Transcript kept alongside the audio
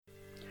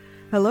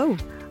Hello,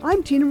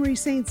 I'm Tina Marie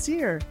St.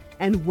 Cyr,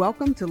 and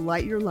welcome to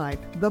Light Your Life,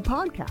 the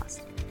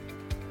podcast.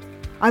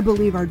 I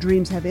believe our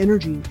dreams have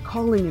energy,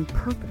 calling, and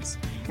purpose,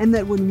 and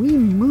that when we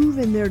move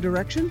in their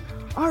direction,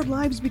 our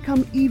lives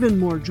become even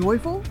more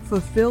joyful,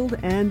 fulfilled,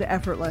 and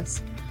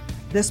effortless.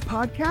 This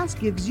podcast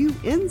gives you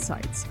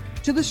insights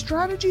to the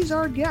strategies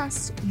our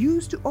guests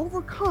use to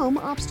overcome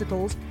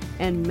obstacles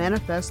and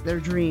manifest their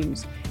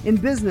dreams in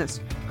business,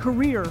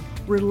 career,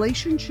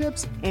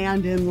 relationships,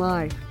 and in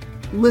life.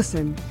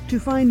 Listen to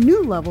find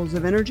new levels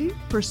of energy,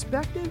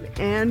 perspective,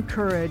 and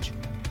courage.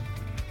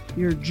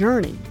 Your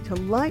journey to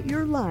light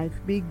your life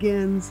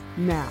begins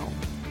now.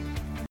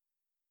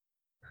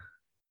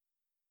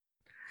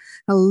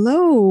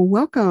 Hello,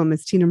 welcome.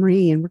 It's Tina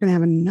Marie, and we're going to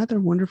have another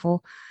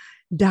wonderful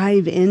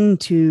dive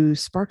into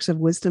Sparks of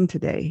Wisdom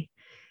today.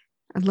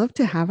 I'd love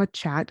to have a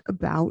chat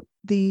about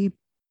the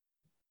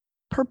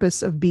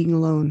purpose of being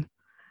alone.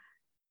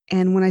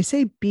 And when I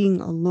say being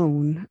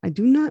alone, I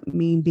do not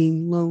mean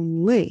being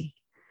lonely.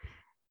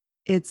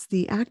 It's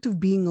the act of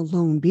being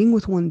alone, being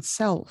with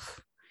oneself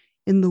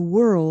in the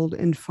world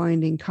and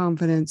finding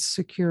confidence,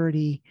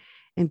 security,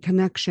 and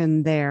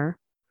connection there,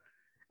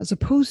 as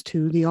opposed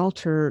to the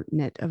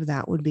alternate of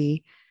that would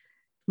be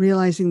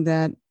realizing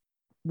that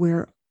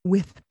we're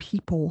with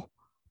people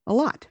a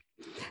lot.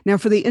 Now,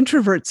 for the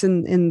introverts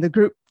in the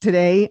group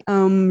today,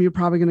 you're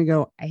probably going to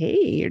go, hey,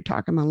 you're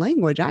talking my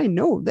language. I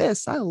know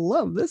this. I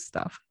love this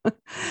stuff.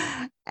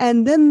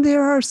 And then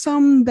there are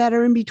some that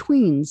are in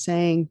between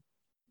saying,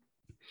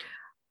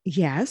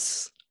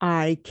 yes,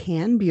 I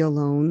can be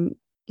alone,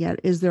 yet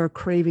is there a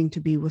craving to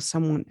be with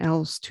someone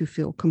else to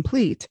feel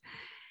complete?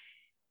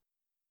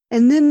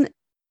 And then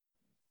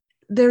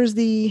there's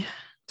the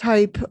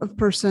type of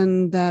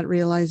person that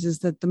realizes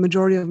that the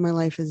majority of my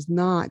life is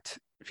not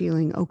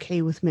feeling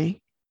okay with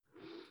me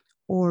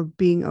or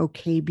being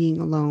okay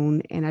being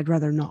alone, and I'd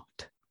rather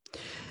not.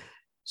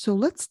 So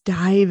let's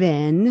dive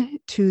in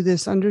to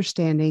this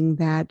understanding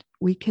that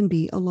we can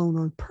be alone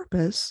on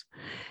purpose.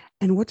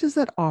 And what does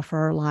that offer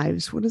our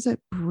lives? What does that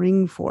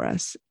bring for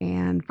us?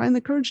 And find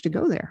the courage to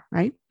go there,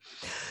 right?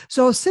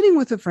 So I was sitting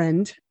with a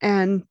friend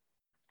and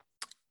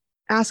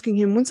asking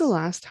him, when's the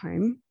last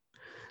time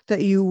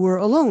that you were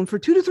alone for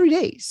 2 to 3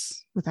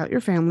 days without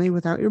your family,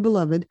 without your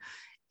beloved,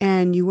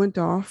 and you went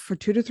off for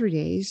 2 to 3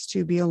 days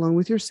to be alone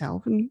with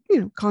yourself and,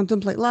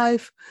 contemplate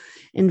life,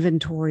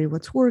 inventory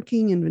what's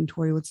working,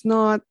 inventory what's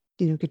not,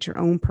 get your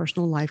own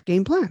personal life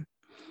game plan.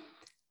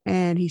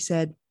 And he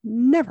said,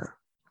 never.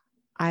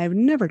 I've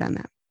never done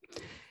that.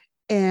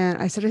 And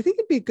I said, I think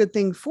it'd be a good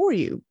thing for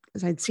you,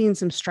 because I'd seen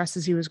some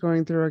stresses he was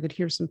going through. I could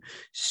hear some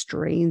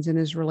strains in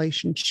his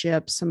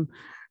relationship, some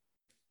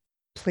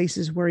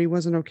places where he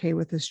wasn't okay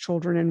with his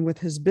children and with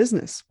his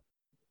business.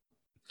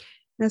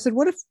 And I said,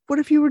 what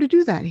if you were to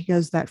do that? He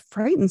goes, that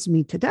frightens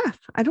me to death.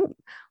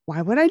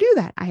 Why would I do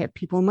that? I have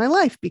people in my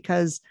life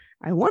because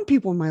I want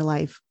people in my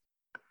life.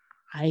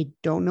 I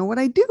don't know what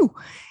I do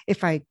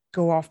if I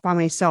go off by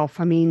myself.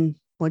 I mean,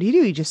 what do?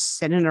 You just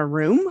sit in a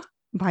room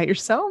by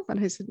yourself? And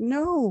I said,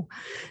 no,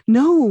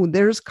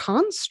 there's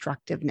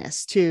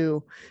constructiveness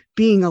to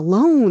being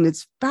alone.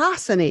 It's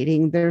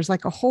fascinating. There's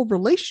like a whole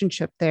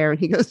relationship there. And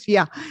he goes,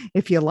 yeah,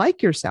 if you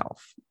like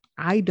yourself.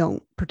 I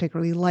don't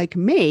particularly like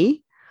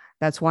me.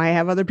 That's why I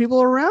have other people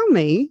around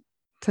me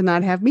to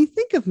not have me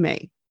think of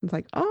me. It's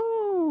like,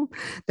 oh,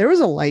 there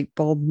was a light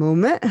bulb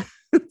moment.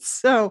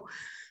 So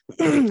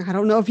I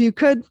don't know if you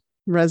could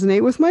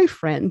resonate with my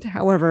friend.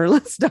 However,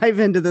 let's dive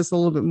into this a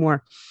little bit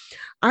more.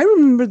 I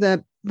remember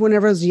that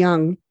whenever I was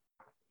young,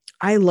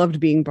 I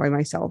loved being by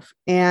myself.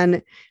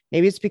 And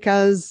maybe it's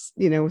because,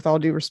 with all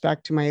due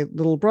respect to my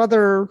little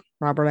brother,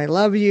 Robert, I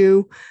love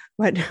you.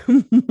 But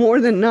more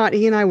than not,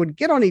 he and I would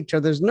get on each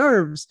other's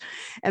nerves.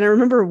 And I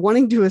remember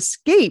wanting to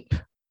escape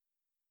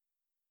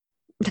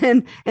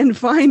and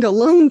find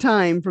alone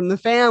time from the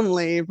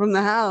family, from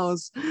the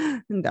house,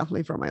 and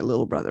definitely from my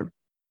little brother.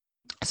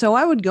 So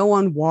I would go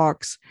on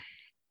walks,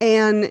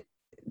 and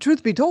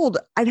truth be told,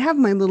 I'd have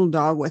my little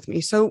dog with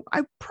me. So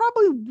I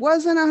probably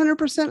wasn't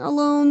 100%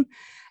 alone.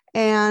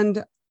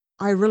 And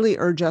I really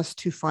urge us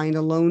to find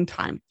alone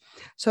time.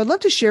 So I'd love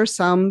to share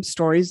some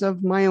stories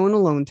of my own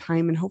alone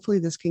time, and hopefully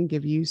this can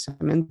give you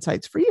some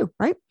insights for you,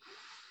 right?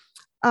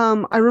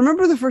 I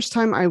remember the first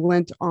time I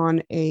went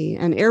on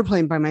an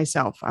airplane by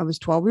myself. I was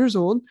 12 years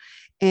old,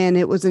 and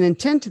it was an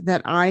intent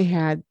that I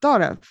had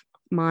thought of.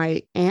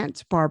 My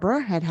aunt,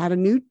 Barbara, had a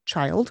new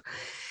child,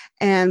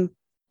 and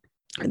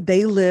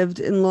they lived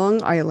in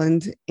Long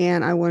Island,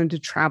 and I wanted to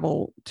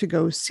travel to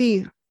go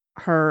see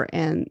her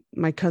and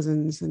my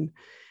cousins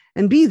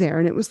and be there.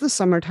 And it was the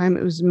summertime.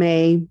 It was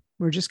May. We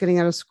were just getting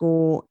out of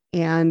school,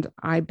 and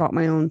I bought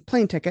my own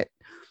plane ticket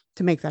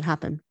to make that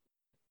happen.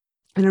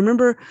 And I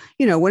remember,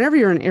 whenever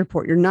you're in an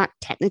airport, you're not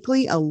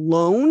technically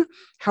alone.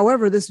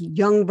 However, this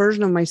young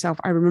version of myself,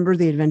 I remember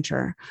the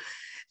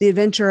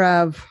adventure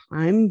of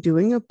I'm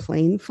doing a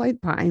plane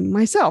flight by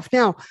myself.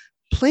 Now,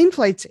 plane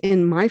flights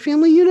in my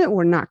family unit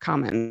were not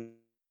common.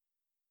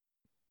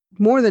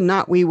 More than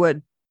not, we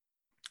would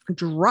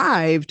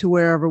drive to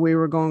wherever we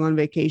were going on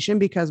vacation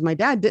because my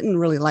dad didn't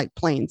really like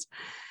planes.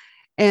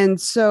 And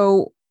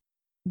so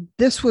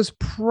this was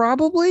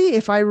probably,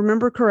 if I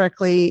remember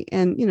correctly,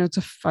 and it's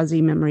a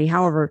fuzzy memory.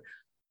 However,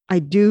 I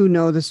do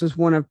know this was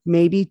one of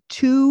maybe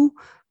 2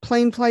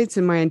 plane flights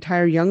in my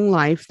entire young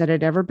life that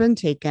had ever been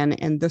taken.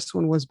 And this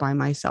one was by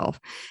myself.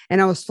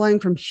 And I was flying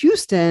from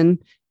Houston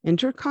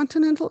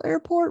Intercontinental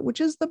Airport,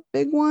 which is the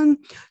big one,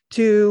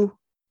 to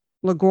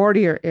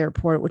LaGuardia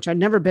Airport, which I'd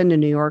never been to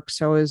New York.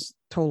 So it was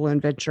total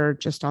adventure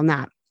just on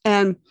that.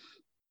 And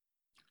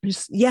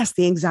just, yes,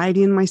 the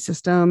anxiety in my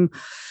system,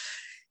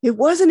 it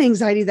wasn't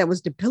anxiety that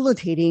was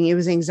debilitating. It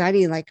was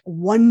anxiety like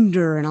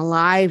wonder and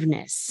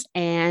aliveness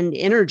and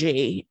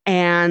energy.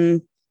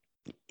 And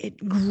it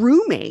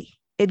grew me.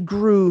 It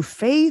grew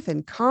faith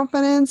and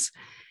confidence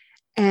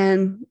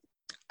and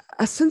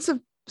a sense of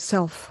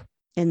self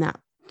in that.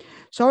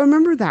 So I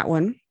remember that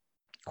one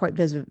quite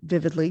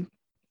vividly.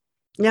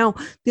 Now,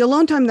 the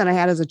alone time that I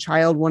had as a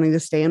child, wanting to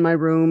stay in my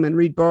room and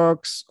read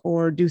books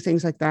or do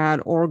things like that,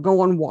 or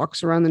go on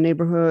walks around the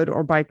neighborhood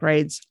or bike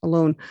rides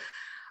alone,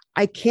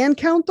 I can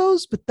count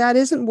those, but that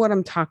isn't what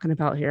I'm talking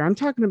about here. I'm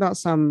talking about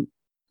some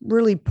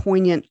really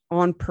poignant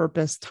on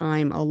purpose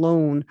time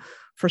alone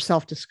for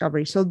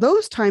self-discovery. So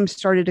those times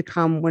started to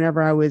come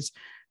whenever I was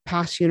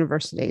past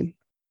university.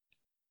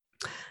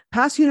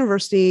 Past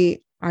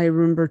university, I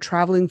remember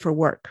traveling for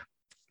work.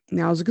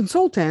 Now, I was a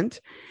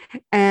consultant,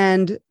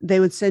 and they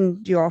would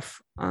send you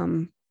off,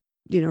 for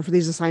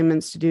these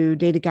assignments to do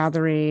data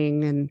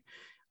gathering and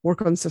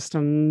work on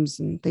systems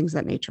and things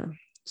of that nature.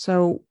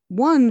 So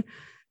one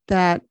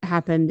that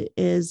happened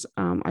is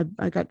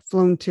I got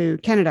flown to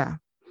Canada.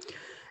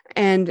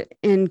 And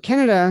in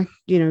Canada,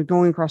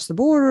 going across the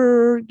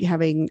border,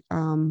 having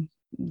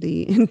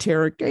the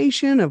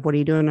interrogation of what are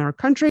you doing in our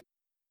country.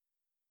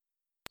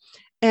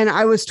 And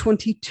I was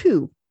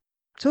 22,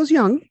 so I was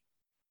young.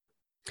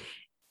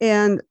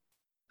 And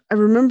I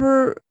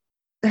remember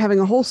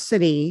having a whole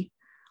city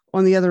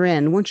on the other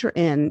end. Once you're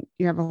in,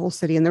 you have a whole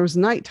city, and there was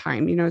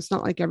nighttime. It's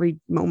not like every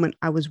moment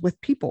I was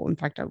with people. In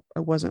fact, I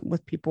wasn't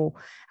with people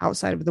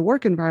outside of the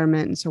work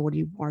environment. And so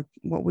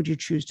what would you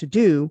choose to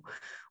do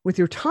with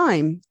your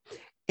time?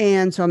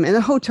 And so I'm in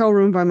a hotel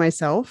room by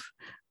myself,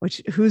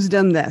 which who's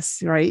done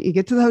this, right? You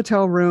get to the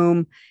hotel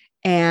room,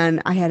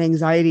 and I had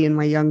anxiety in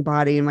my young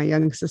body and my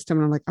young system.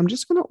 And I'm like, I'm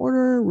just going to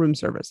order room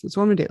service. That's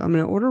what I'm going to do. I'm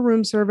going to order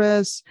room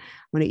service.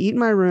 I'm going to eat in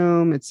my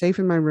room. It's safe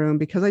in my room,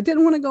 because I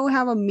didn't want to go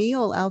have a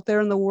meal out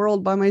there in the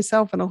world by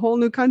myself in a whole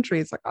new country.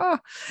 It's like,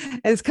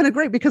 and it's kind of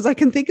great because I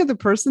can think of the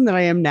person that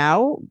I am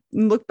now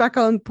and look back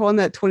upon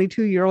that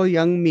 22-year-old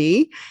young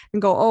me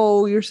and go,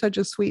 oh, you're such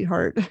a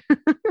sweetheart.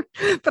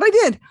 But I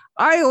did.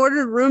 I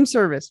ordered room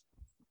service.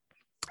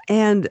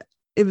 And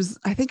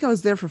I think I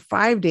was there for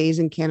 5 days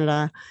in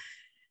Canada,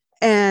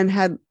 and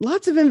had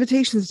lots of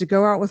invitations to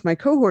go out with my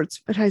cohorts,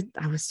 but I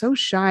was so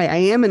shy. I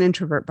am an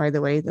introvert, by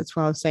the way. That's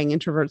why I was saying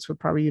introverts would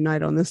probably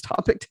unite on this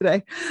topic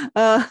today.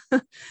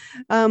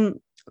 And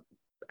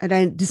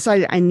I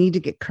decided I need to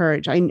get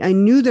courage. I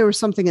knew there was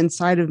something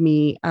inside of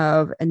me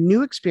of a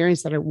new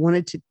experience that I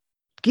wanted to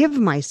give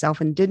myself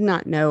and did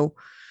not know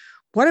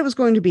what it was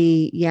going to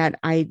be yet.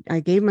 I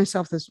gave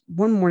myself this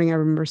one morning. I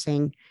remember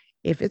saying,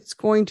 if it's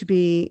going to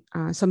be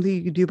something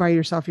you could do by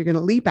yourself, you're going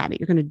to leap at it.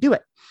 You're going to do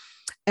it.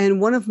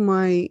 And one of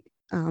my,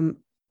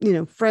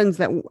 friends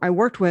that I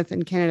worked with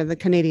in Canada, the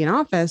Canadian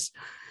office,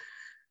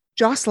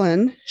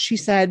 Jocelyn, she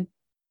said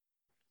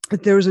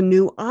that there was a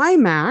new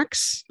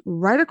IMAX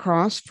right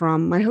across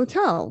from my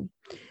hotel.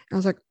 And I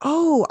was like,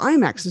 oh,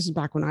 IMAX. This is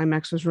back when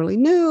IMAX was really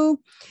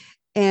new.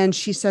 And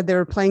she said they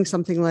were playing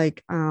something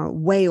like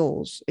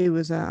Whales. It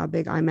was a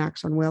big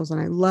IMAX on Whales, and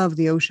I love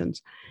the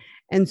oceans.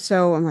 And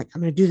so I'm like,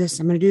 I'm going to do this.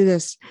 I'm going to do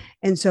this.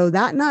 And so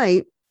that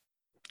night,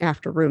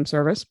 after room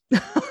service,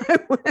 I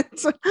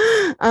went,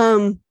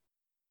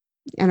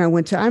 and I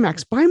went to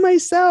IMAX by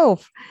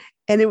myself.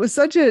 And it was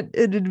such an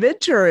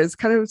adventure. It's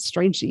kind of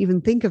strange to even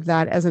think of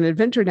that as an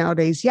adventure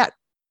nowadays yet.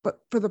 But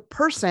for the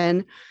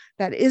person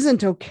that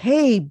isn't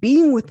okay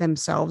being with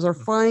themselves or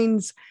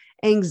finds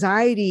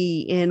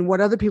anxiety in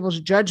what other people's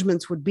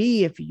judgments would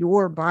be if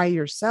you're by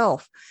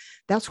yourself,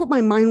 that's what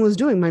my mind was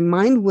doing. My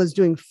mind was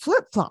doing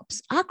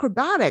flip-flops,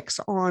 acrobatics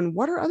on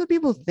what are other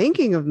people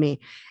thinking of me.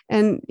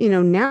 And,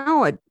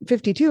 now at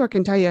 52, I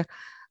can tell you,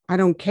 I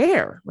don't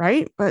care,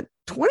 right? But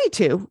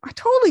 22, I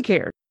totally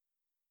cared.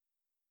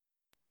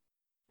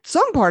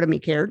 Some part of me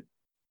cared.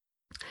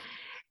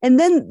 And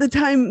then the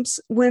times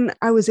when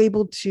I was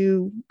able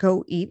to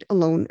go eat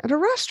alone at a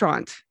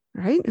restaurant,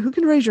 right? Who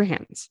can raise your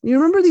hands? You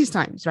remember these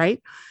times,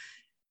 right?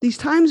 These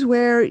times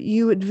where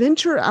you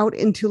adventure out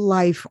into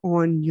life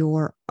on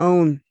your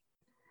own,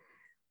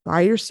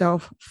 by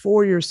yourself,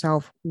 for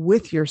yourself,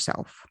 with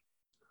yourself.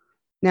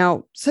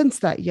 Now, since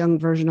that young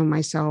version of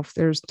myself,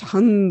 there's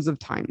tons of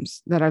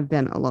times that I've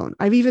been alone.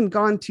 I've even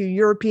gone to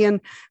European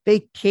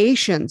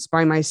vacations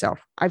by myself.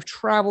 I've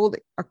traveled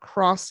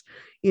across,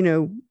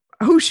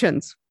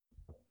 oceans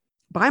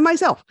by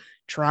myself,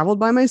 traveled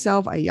by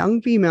myself, a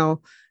young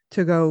female,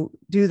 to go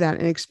do that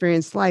and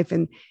experience life.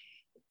 And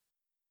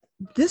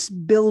this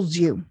builds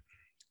you.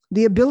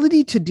 The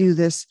ability to do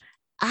this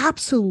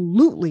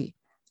absolutely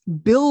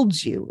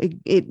builds you.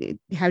 It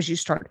has you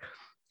start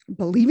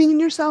believing in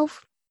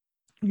yourself.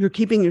 You're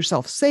keeping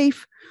yourself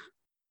safe.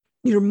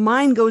 Your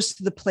mind goes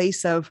to the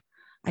place of,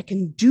 I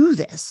can do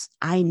this.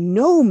 I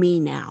know me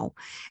now.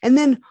 And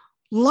then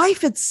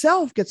life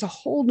itself gets a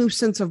whole new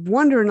sense of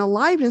wonder and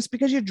aliveness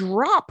because you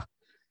drop,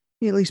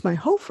 at least my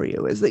hope for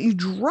you is that you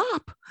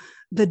drop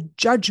the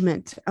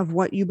judgment of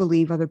what you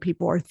believe other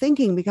people are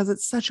thinking, because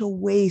it's such a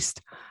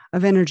waste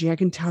of energy. I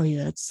can tell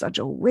you it's such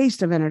a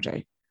waste of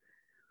energy.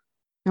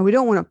 Now, we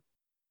don't want to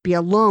be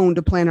alone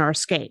to plan our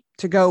escape,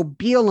 to go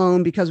be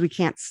alone because we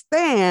can't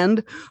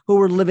stand who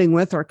we're living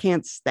with or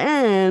can't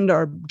stand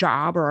our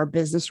job or our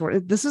business. Or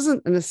this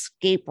isn't an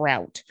escape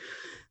route.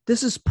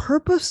 This is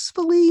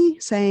purposefully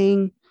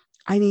saying,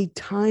 I need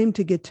time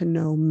to get to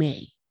know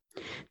me.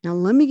 Now,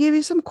 let me give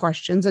you some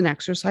questions and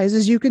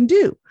exercises you can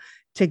do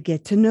to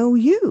get to know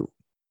you.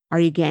 Are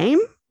you game?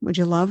 Would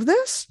you love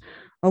this?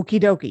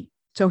 Okie dokie.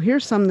 So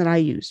here's some that I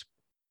use.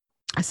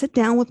 I sit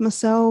down with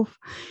myself.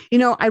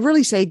 I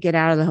really say get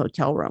out of the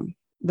hotel room.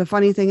 The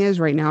funny thing is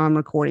right now I'm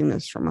recording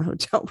this from a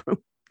hotel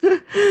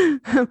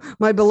room.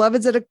 My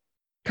beloved's at a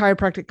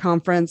chiropractic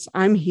conference.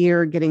 I'm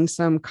here getting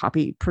some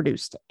copy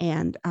produced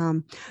and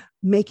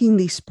making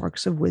these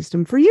sparks of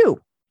wisdom for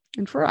you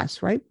and for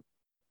us, right?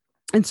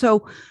 And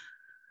so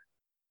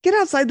get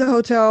outside the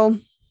hotel,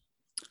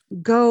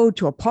 go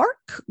to a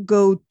park,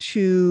 go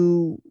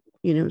to,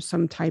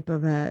 some type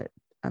of a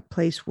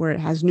place where it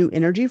has new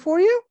energy for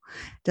you.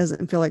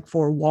 Doesn't feel like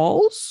four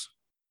walls.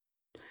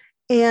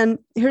 And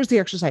here's the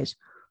exercise.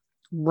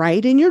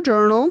 Write in your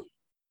journal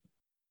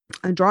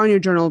and draw in your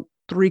journal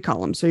 3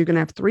 columns. So you're going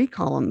to have 3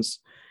 columns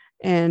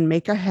and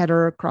make a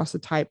header across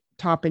the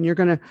top. And you're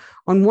going to,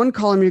 on one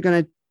column, you're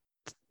going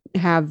to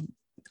have,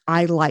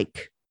 I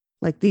like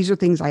these are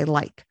things I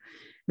like.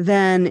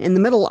 Then in the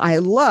middle, I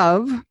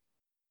love,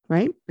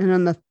 right? And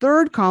on the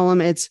 3rd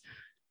column, it's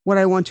what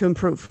I want to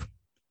improve.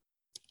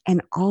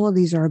 And all of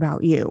these are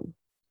about you.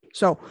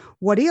 So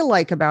what do you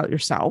like about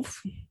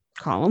yourself?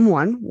 Column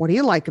 1, what do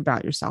you like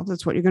about yourself?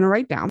 That's what you're going to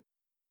write down.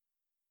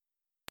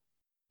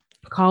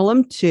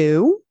 Column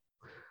 2,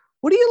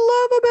 what do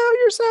you love about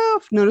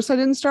yourself? Notice I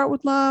didn't start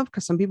with love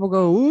because some people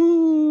go,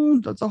 ooh,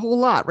 that's a whole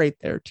lot right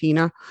there,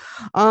 Tina.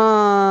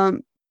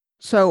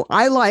 So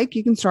I like,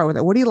 you can start with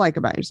it. What do you like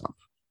about yourself?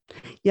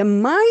 You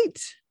might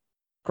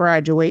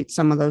graduate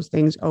some of those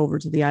things over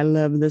to the I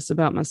love this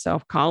about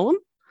myself column.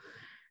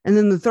 And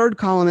then the 3rd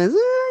column is,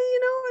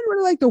 I'd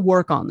really like to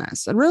work on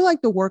this. I'd really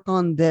like to work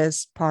on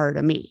this part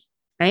of me,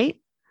 right?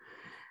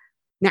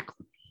 Now,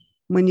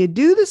 when you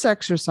do this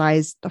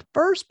exercise, the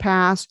first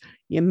pass,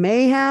 you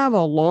may have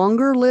a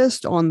longer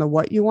list on the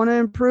what you want to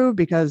improve,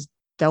 because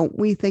don't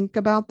we think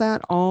about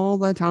that all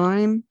the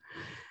time?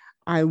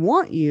 I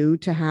want you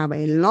to have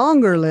a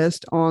longer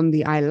list on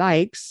the I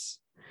likes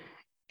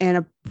and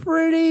a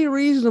pretty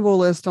reasonable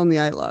list on the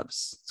I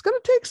loves. It's going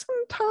to take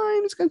some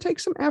time. It's going to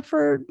take some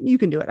effort. You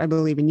can do it. I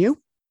believe in you.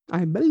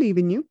 I believe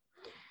in you.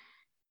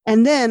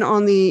 And then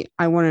on the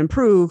I want to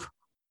improve,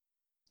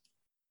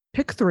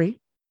 pick 3.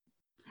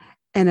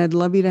 And I'd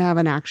love you to have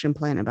an action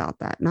plan about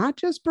that. Not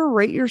just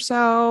berate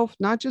yourself,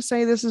 not just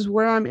say this is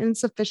where I'm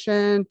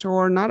insufficient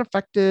or not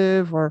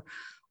effective or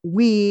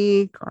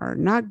weak or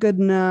not good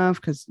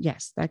enough. Because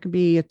yes, that could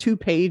be a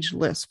 2-page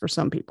list for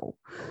some people.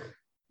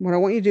 What I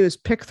want you to do is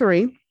pick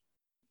 3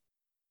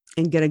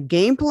 and get a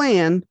game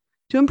plan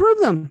to improve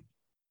them.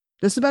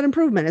 This is about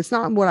improvement. It's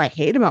not what I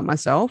hate about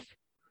myself.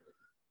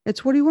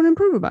 It's what do you want to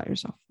improve about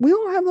yourself? We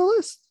all have the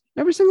list,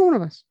 every single one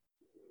of us.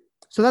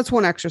 So that's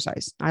one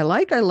exercise. I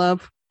like, I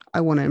love,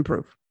 I want to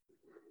improve.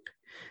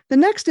 The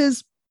next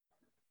is,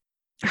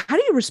 how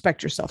do you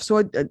respect yourself? So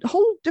a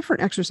whole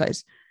different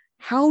exercise.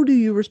 How do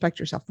you respect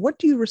yourself? What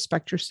do you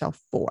respect yourself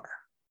for?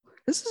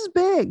 This is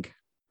big.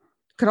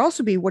 Could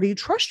also be, what do you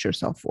trust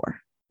yourself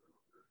for?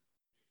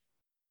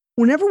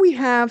 Whenever we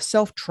have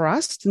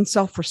self-trust and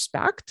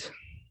self-respect,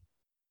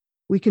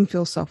 we can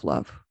feel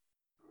self-love.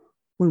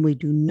 When we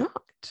do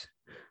not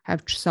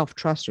have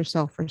self-trust or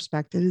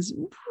self-respect, it is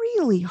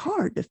really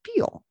hard to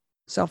feel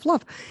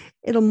self-love.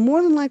 It'll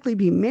more than likely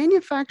be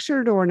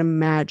manufactured or an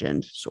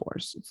imagined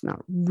source. It's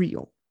not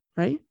real,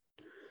 right?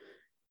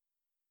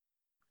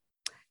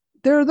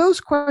 There are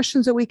those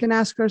questions that we can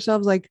ask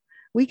ourselves, like,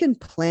 we can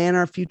plan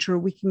our future.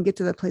 We can get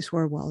to that place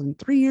where, well, in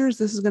 3 years,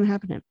 this is going to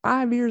happen. In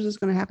 5 years, this is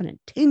going to happen. In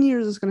 10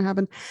 years, this is going to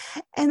happen.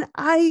 And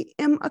I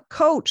am a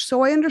coach,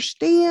 so I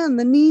understand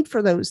the need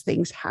for those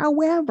things.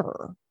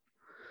 However,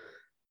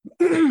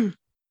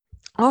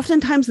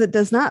 oftentimes that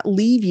does not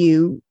leave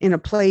you in a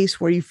place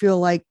where you feel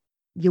like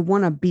you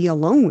want to be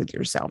alone with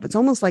yourself. It's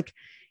almost like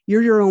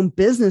you're your own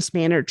business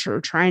manager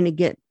trying to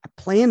get a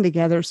plan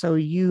together so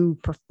you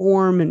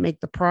perform and make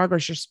the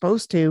progress you're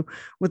supposed to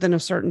within a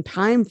certain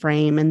time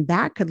frame. And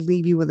that could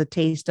leave you with a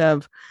taste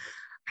of,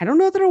 I don't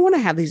know that I want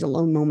to have these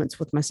alone moments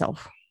with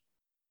myself.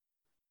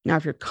 Now,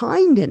 if you're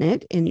kind in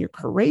it and you're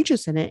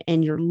courageous in it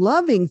and you're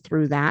loving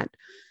through that,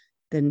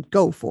 then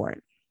go for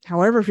it.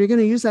 However, if you're going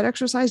to use that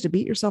exercise to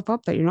beat yourself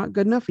up that you're not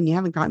good enough and you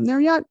haven't gotten there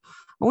yet,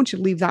 I want you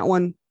to leave that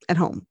one at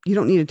home. You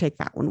don't need to take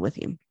that one with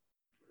you.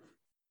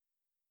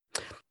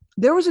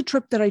 There was a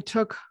trip that I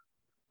took,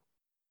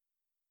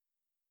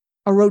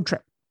 a road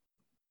trip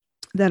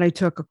that I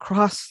took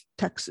across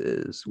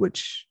Texas,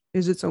 which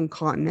is its own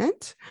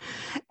continent.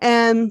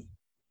 And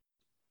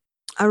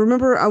I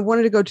remember I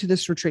wanted to go to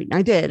this retreat, and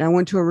I did. I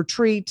went to a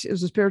retreat. It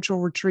was a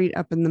spiritual retreat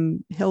up in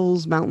the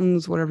hills,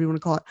 mountains, whatever you want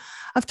to call it,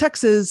 of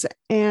Texas.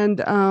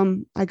 And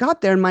I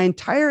got there, and my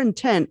entire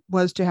intent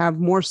was to have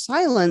more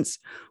silence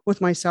with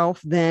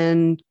myself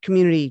than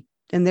community.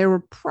 And there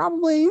were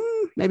probably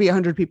maybe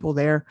 100 people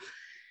there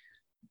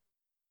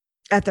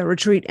at that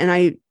retreat. And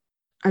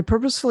I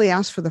purposefully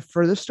asked for the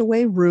furthest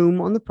away room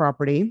on the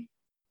property.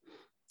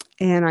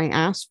 And I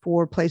asked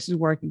for places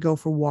where I could go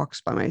for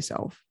walks by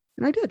myself.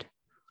 And I did.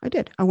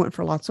 I went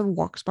for lots of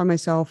walks by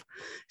myself,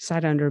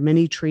 sat under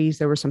many trees.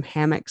 There were some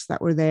hammocks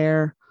that were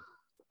there,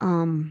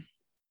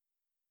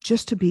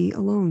 just to be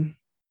alone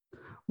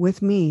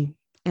with me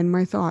and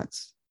my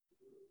thoughts.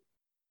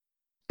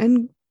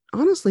 And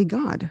honestly,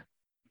 God.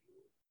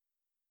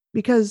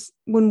 Because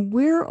when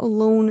we're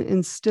alone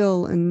and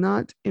still and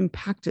not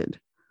impacted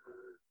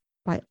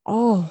by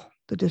all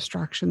the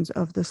distractions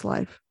of this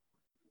life,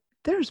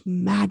 there's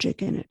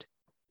magic in it.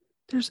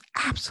 There's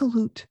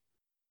absolute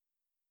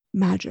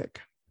magic.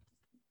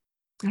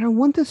 And I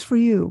want this for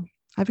you.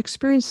 I've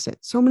experienced it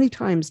so many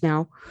times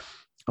now.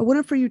 I want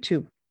it for you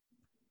too.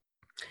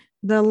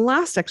 The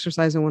last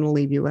exercise I want to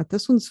leave you with,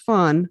 this one's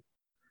fun,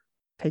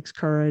 takes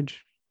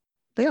courage.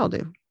 They all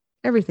do.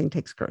 Everything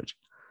takes courage.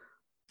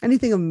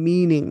 Anything of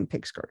meaning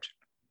takes courage.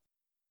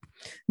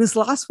 This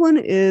last one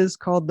is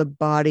called the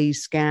body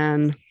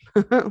scan.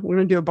 We're going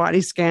to do a body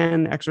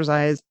scan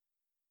exercise.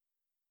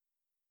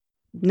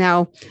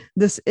 Now,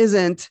 this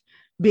isn't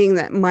being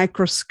that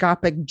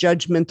microscopic,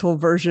 judgmental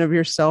version of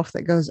yourself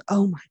that goes,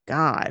 oh my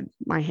God,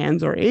 my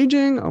hands are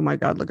aging. Oh my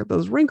God, look at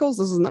those wrinkles.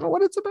 This is not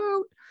what it's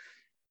about.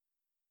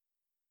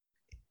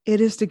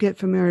 It is to get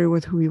familiar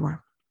with who you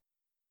are.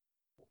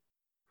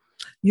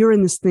 You're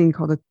in this thing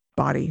called a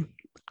body.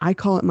 I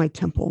call it my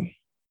temple.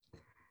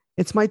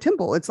 It's my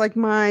temple. It's like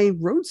my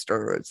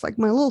roadster. It's like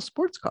my little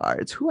sports car.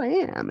 It's who I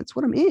am. It's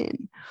what I'm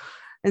in.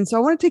 And so I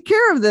want to take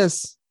care of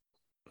this.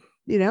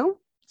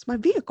 It's my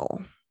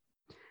vehicle.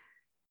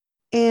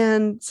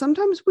 And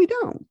sometimes we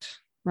don't,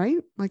 right?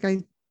 Like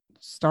I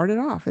started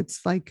off,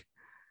 it's like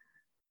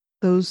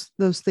those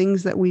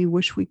things that we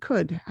wish we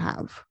could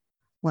have.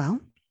 Well,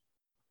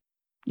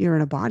 you're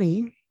in a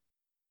body.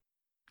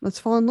 Let's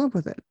fall in love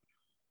with it.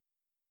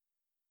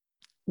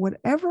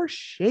 Whatever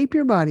shape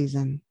your body's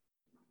in,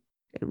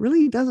 it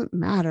really doesn't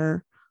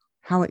matter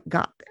how it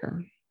got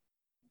there.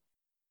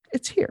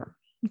 It's here.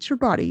 It's your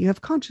body. You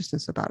have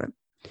consciousness about it.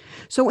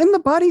 So in the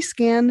body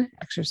scan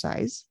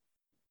exercise,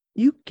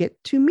 you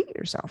get to meet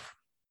yourself.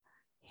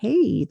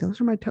 Hey,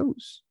 those are my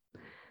toes.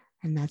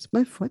 And that's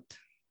my foot.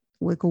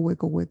 Wiggle,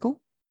 wiggle,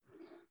 wiggle.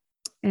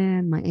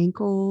 And my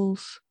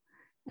ankles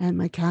and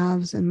my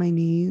calves and my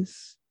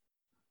knees.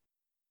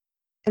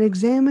 And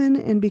examine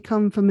and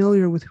become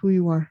familiar with who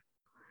you are.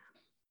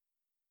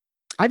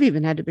 I've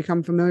even had to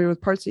become familiar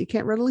with parts that you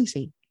can't readily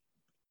see.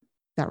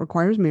 That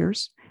requires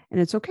mirrors,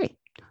 and it's okay.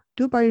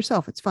 Do it by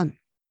yourself. It's fun.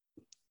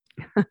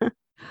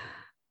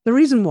 The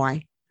reason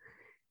why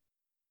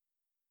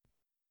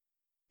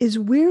is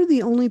we're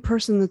the only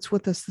person that's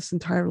with us this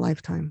entire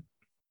lifetime.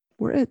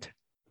 We're it.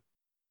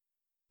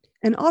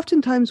 And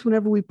oftentimes,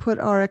 whenever we put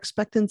our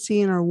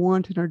expectancy and our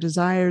want and our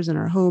desires and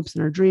our hopes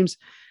and our dreams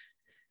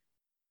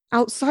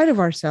outside of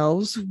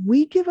ourselves,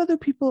 we give other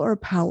people our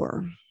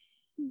power.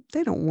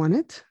 They don't want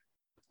it.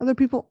 Other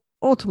people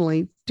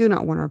ultimately do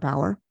not want our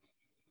power.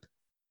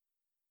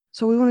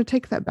 So we want to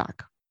take that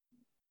back.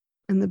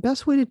 And the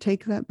best way to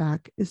take that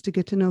back is to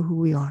get to know who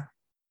we are.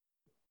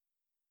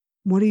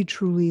 What do you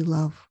truly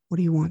love? What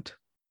do you want?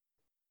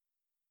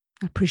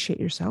 Appreciate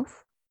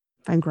yourself.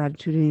 Find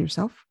gratitude in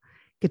yourself.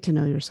 Get to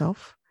know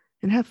yourself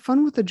and have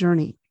fun with the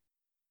journey.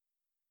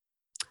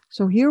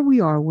 So here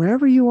we are,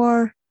 wherever you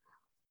are,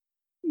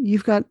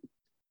 you've got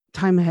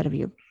time ahead of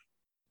you.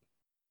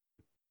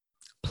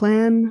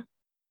 Plan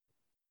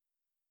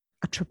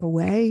a trip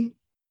away,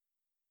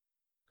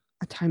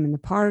 a time in the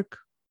park,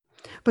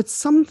 but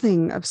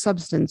something of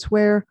substance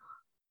where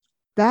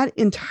that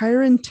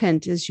entire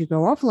intent is you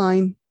go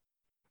offline,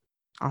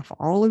 off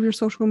all of your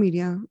social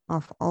media,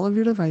 off all of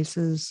your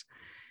devices,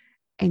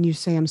 and you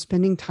say, I'm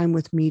spending time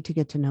with me to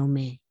get to know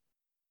me.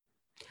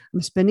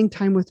 I'm spending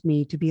time with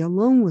me to be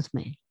alone with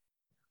me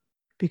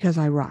because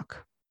I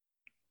rock.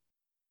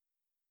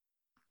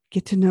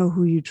 Get to know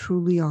who you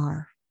truly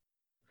are.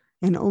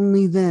 And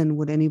only then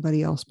would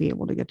anybody else be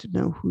able to get to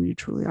know who you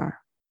truly are.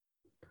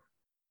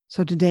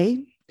 So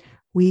today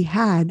we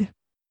had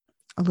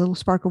a little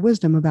spark of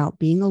wisdom about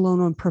being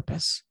alone on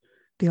purpose,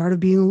 the art of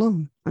being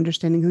alone,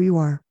 understanding who you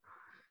are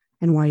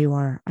and why you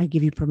are. I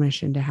give you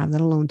permission to have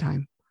that alone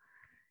time.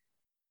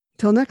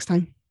 Till next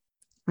time,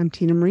 I'm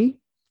Tina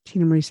Marie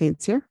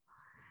St. Cyr.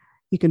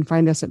 You can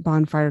find us at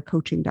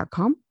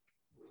bonfirecoaching.com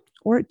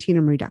or at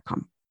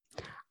tinamarie.com.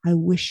 I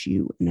wish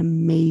you an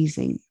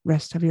amazing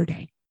rest of your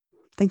day.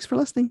 Thanks for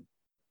listening.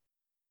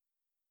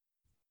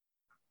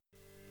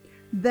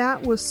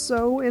 That was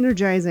so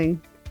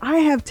energizing. I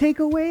have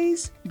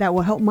takeaways that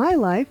will help my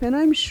life, and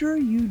I'm sure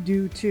you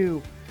do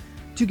too.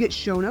 To get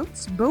show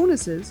notes,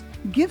 bonuses,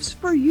 gifts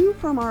for you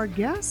from our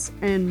guests,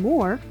 and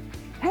more,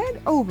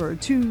 head over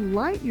to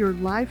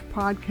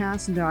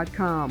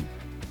lightyourlifepodcast.com.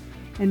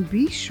 And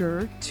be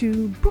sure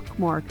to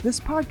bookmark this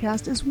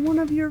podcast as one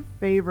of your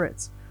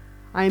favorites.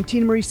 I am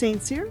Tina Marie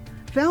St. Cyr,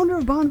 founder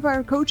of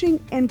Bonfire Coaching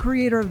and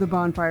creator of the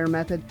Bonfire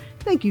Method.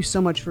 Thank you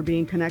so much for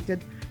being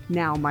connected.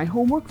 Now, my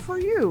homework for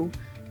you: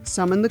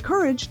 summon the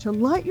courage to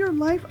light your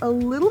life a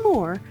little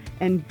more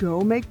and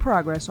go make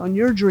progress on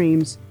your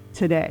dreams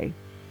today.